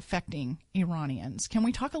indiscriminately affecting Iranians. Can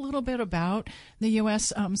we talk a little bit about the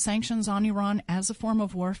U.S. Sanctions on Iran as a form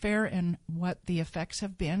of warfare and what the effects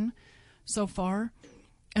have been so far,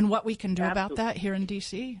 and what we can do about that here in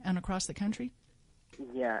D.C. and across the country?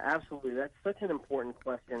 Yeah, absolutely. That's such an important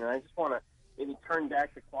question, and I just want to maybe turn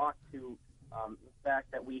back the clock to the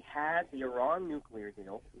fact that we had the Iran nuclear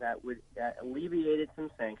deal that alleviated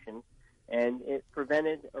some sanctions, and it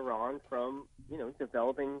prevented Iran from,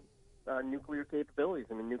 developing nuclear capabilities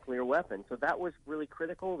and a nuclear weapon. So that was really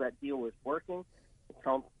critical. That deal was working. The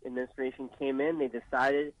Trump administration came in. They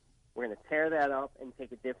decided we're going to tear that up and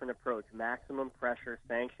take a different approach, maximum pressure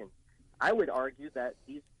sanctions. I would argue that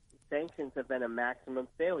these sanctions have been a maximum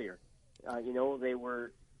failure. They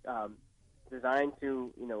were designed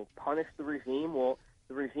to, punish the regime. Well,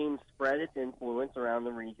 the regime spread its influence around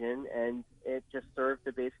the region, and it just served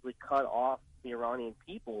to basically cut off the Iranian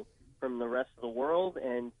people from the rest of the world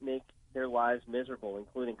and make their lives miserable,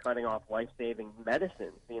 including cutting off life-saving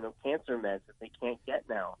medicines, cancer meds that they can't get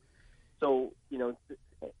now. So,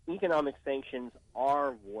 economic sanctions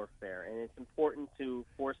are warfare, and it's important to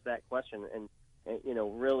force that question and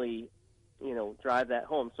really, drive that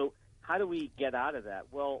home. So how do we get out of that?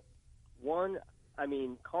 Well,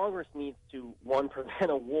 Congress needs to, prevent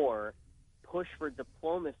a war, push for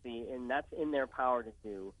diplomacy, and that's in their power to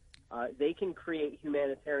do. They can create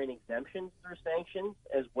humanitarian exemptions through sanctions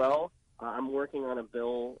as well. I'm working on a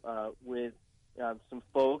bill with some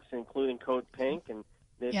folks, including Code Pink. And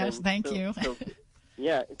thank you.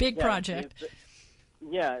 Big project.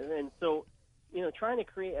 And so, trying to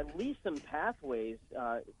create at least some pathways.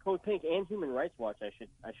 Code Pink and Human Rights Watch, I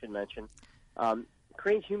should mention,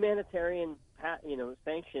 create humanitarian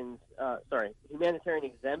sanctions. Humanitarian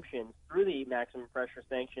exemptions through the maximum pressure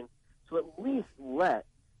sanctions, to at least let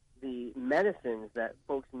the medicines that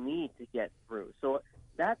folks need to get through. So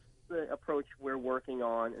that's the approach we're working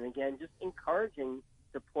on. And again, just encouraging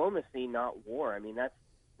diplomacy, not war. I mean, that's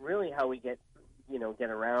really how we get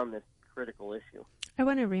around this critical issue. I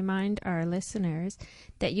want to remind our listeners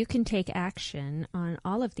that you can take action on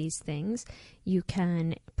all of these things. You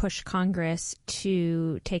can push Congress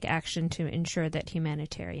to take action to ensure that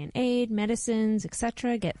humanitarian aid, medicines,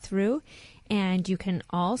 etc. get through. And you can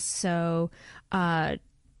also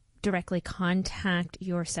directly contact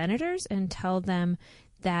your senators and tell them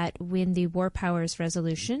that when the War Powers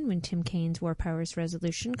Resolution, when Tim Kaine's War Powers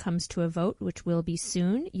Resolution comes to a vote, which will be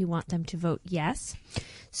soon, you want them to vote yes.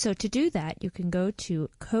 So to do that, you can go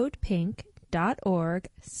to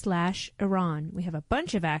codepink.org/Iran. We have a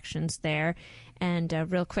bunch of actions there. And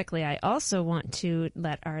real quickly, I also want to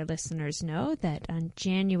let our listeners know that on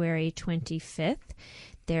January 25th,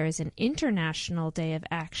 there is an International Day of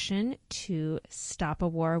Action to stop a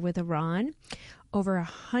war with Iran. Over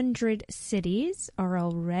 100 cities are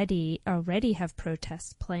already have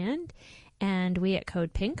protests planned, and we at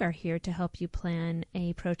Code Pink are here to help you plan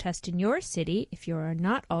a protest in your city if you are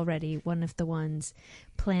not already one of the ones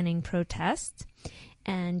planning protests.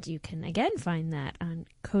 And you can again find that on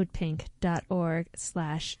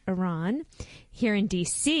codepink.org/Iran. Here in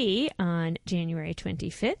D.C. on January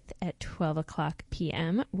 25th at 12 o'clock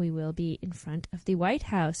p.m., we will be in front of the White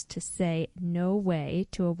House to say no way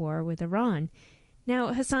to a war with Iran.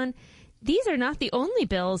 Now, Hassan, these are not the only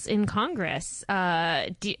bills in Congress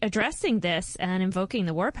addressing this and invoking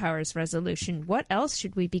the War Powers Resolution. What else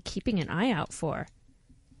should we be keeping an eye out for?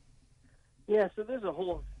 Yeah, so there's a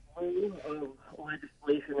whole slew of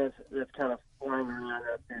legislation that's kind of flying around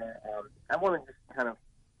out there. I want to just kind of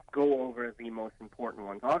go over the most important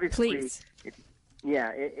ones. Obviously, please.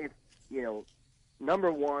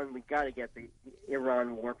 Number one, we got to get the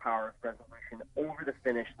Iran War Powers Resolution over the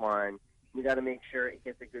finish line. We got to make sure it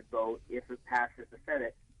gets a good vote. If it passes the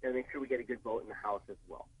Senate, we got to make sure we get a good vote in the House as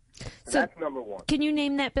well. So that's number one. Can you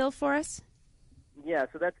name that bill for us? Yeah,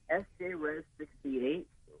 so that's SJ Res 68,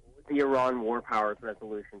 the Iran War Powers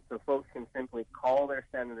Resolution. So folks can simply call their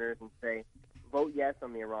senators and say, vote yes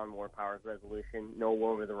on the Iran War Powers Resolution, no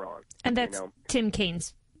war with Iran. And that's Tim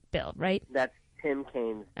Kaine's bill, right? That's Tim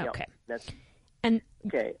Kaine's. Okay. Yep,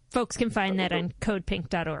 okay. Folks can find that on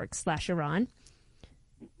codepink.org/Iran.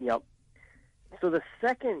 Yep. So the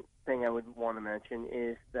second thing I would want to mention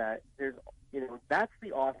is that there's, that's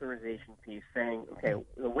the authorization piece, saying, okay,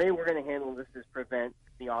 the way we're going to handle this is prevent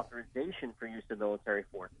the authorization for use of military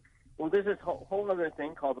force. Well, there's this whole other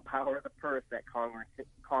thing called the power of the purse that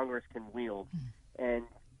Congress can wield. And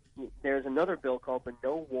there's another bill called the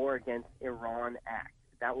No War Against Iran Act.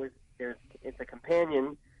 It's a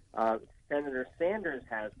companion. Senator Sanders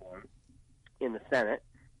has one in the Senate,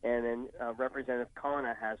 and then Representative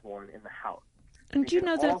Khanna has one in the House. And do you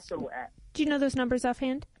know those numbers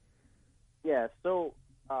offhand? Yeah. So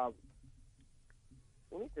let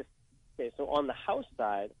me just so on the House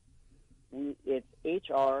side, it's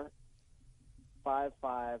HR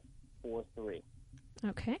 5543.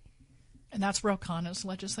 Okay. And that's Ro Khanna's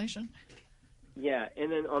legislation. Yeah,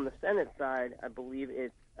 and then on the Senate side, I believe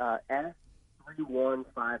it's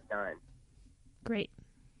S3159. Great.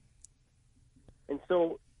 And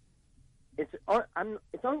so it's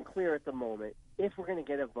unclear at the moment if we're going to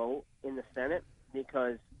get a vote in the Senate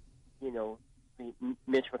because,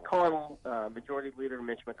 Mitch McConnell, Majority Leader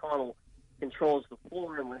Mitch McConnell, controls the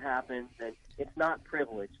floor, and what happens, and it's not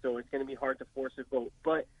privileged, so it's going to be hard to force a vote.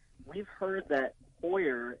 But we've heard that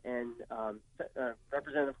Hoyer and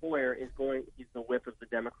Representative Hoyer he's the whip of the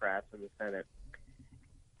Democrats in the Senate,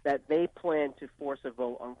 that they plan to force a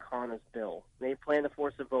vote on Khanna's bill. They plan to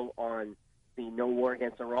force a vote on the No War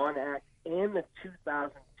Against Iran Act and the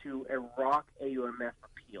 2002 Iraq AUMF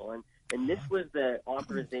repeal. And this was the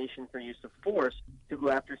authorization for use of force to go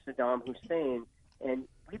after Saddam Hussein. And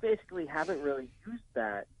we basically haven't really used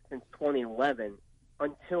that since 2011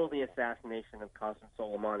 until the assassination of Qasem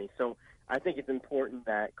Soleimani. So I think it's important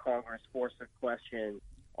that Congress force a question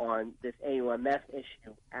on this AUMF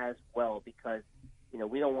issue as well, because,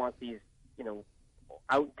 we don't want these,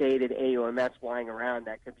 outdated AUMFs flying around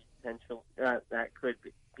that could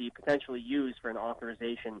be potentially used for an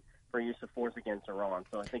authorization for use of force against Iran.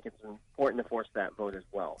 So I think it's important to force that vote as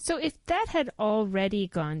well. So if that had already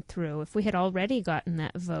gone through, if we had already gotten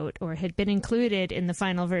that vote or had been included in the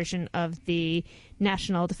final version of the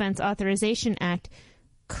National Defense Authorization Act,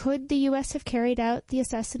 could the U.S. have carried out the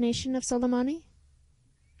assassination of Soleimani?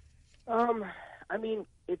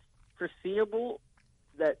 It's foreseeable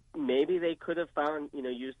that maybe they could have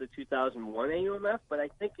used the 2001 AUMF, but I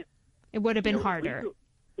think it would have been harder.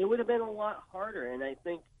 It would have been a lot harder, and I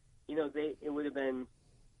think it would have been,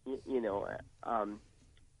 I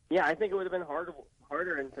think it would have been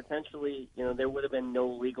harder, and potentially, there would have been no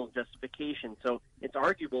legal justification. So it's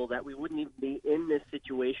arguable that we wouldn't even be in this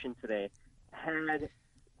situation today had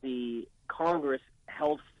the Congress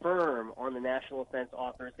held firm on the National Defense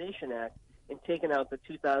Authorization Act and taken out the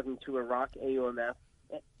 2002 Iraq AUMF,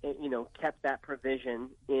 kept that provision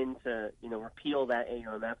in to, repeal that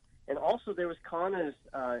AUMF. And also there was Khanna's,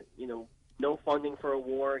 no funding for a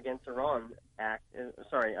war against Iran Act,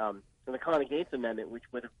 the Khanna-Gates Amendment, which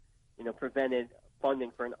would have, prevented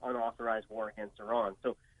funding for an unauthorized war against Iran.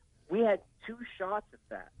 So we had two shots at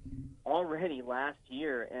that already last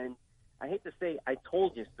year, and I hate to say I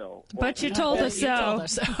told you so. But you told us so.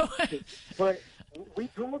 But we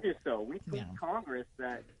told you so. We told Congress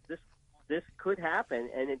that this could happen,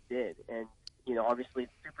 and it did. And, obviously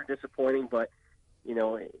it's super disappointing, but, we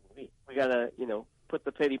got to, put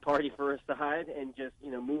the pity party for aside and just,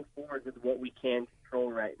 move forward with what we can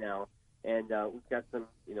control right now. And we've got some,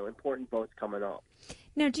 important votes coming up.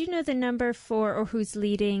 Now, do you know the number for or who's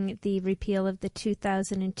leading the repeal of the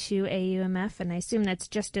 2002 AUMF? And I assume that's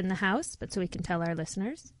just in the House, but so we can tell our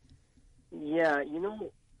listeners. Yeah,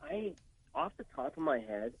 off the top of my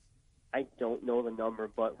head, I don't know the number,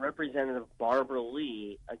 but Representative Barbara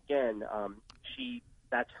Lee, again,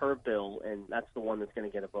 that's her bill, and that's the one that's going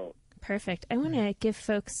to get a vote. Perfect. I want to give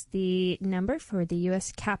folks the number for the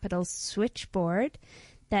U.S. Capitol switchboard.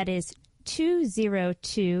 That is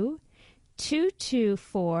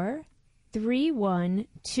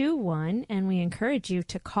 202-224-3121, and we encourage you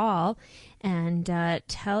to call and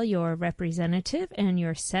tell your representative and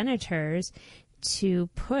your senators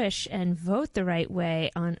to push and vote the right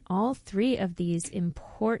way on all three of these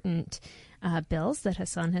important bills that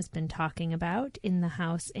Hassan has been talking about in the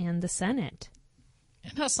House and the Senate.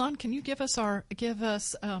 And Hassan, can you give us your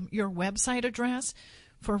website address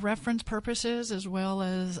for reference purposes, as well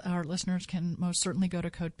as our listeners can most certainly go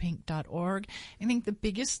to codepink.org. I think the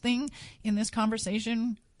biggest thing in this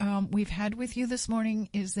conversation we've had with you this morning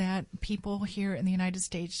is that people here in the United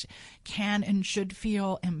States can and should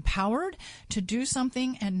feel empowered to do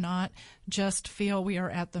something and not just feel we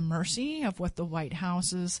are at the mercy of what the White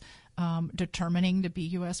House is determining to be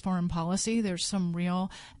U.S. foreign policy. There's some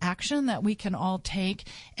real action that we can all take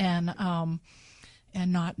and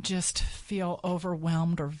not just feel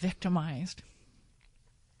overwhelmed or victimized.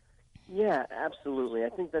 Yeah, absolutely. I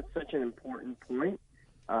think that's such an important point.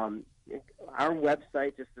 Our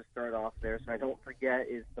website, just to start off there, so I don't forget,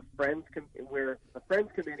 is the Friends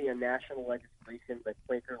Committee on National Legislation, the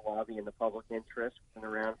Quaker Lobby in the Public Interest. We've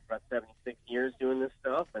been around for about 76 years doing this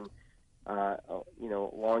stuff, and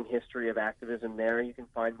long history of activism there. You can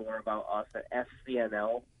find more about us at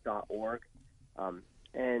fcnl.org.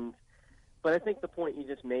 But I think the point you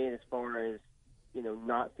just made as far as,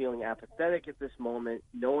 not feeling apathetic at this moment,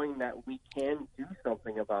 knowing that we can do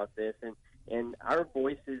something about this, and our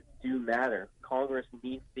voices do matter. Congress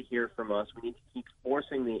needs to hear from us. We need to keep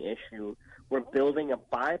forcing the issue. We're building a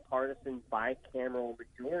bipartisan, bicameral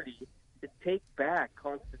majority to take back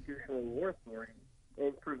constitutional war authority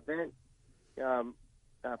and prevent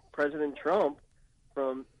President Trump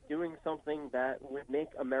from doing something that would make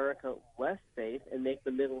America less safe and make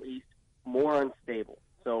the Middle East more unstable.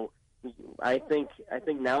 So I think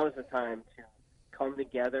now is the time to come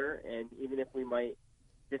together, and even if we might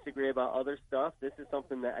disagree about other stuff, this is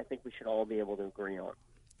something that I think we should all be able to agree on.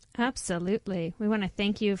 Absolutely. We want to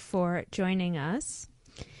thank you for joining us,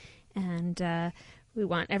 and we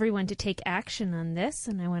want everyone to take action on this,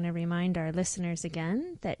 and I want to remind our listeners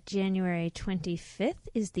again that January 25th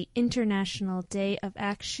is the International Day of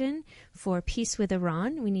Action for Peace with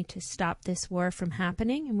Iran. We need to stop this war from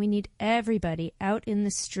happening, and we need everybody out in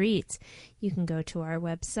the streets. You can go to our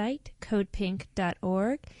website,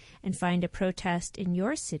 codepink.org, and find a protest in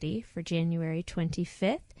your city for January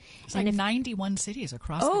 25th. It's like 91 cities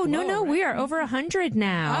across the globe. No, we are over 100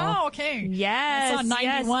 now. Oh, okay. Yes. I saw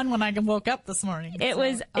 91 when I woke up this morning.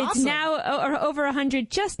 It's awesome. now over 100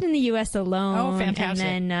 just in the U.S. alone. Oh, fantastic.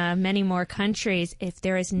 And then many more countries. If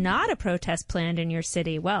there is not a protest planned in your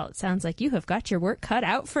city, well, it sounds like you have got your work cut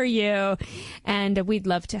out for you. And we'd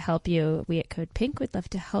love to help you. We at Code Pink would love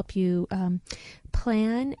to help you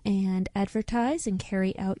plan and advertise and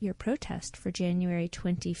carry out your protest for January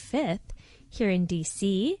 25th here in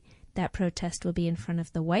D.C. That protest will be in front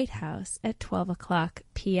of the White House at 12 o'clock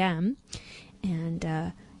p.m.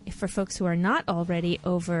 And for folks who are not already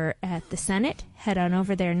over at the Senate, head on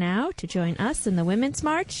over there now to join us in the Women's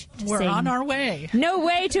March. We're on our way. No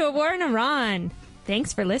way to a war in Iran.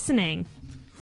 Thanks for listening.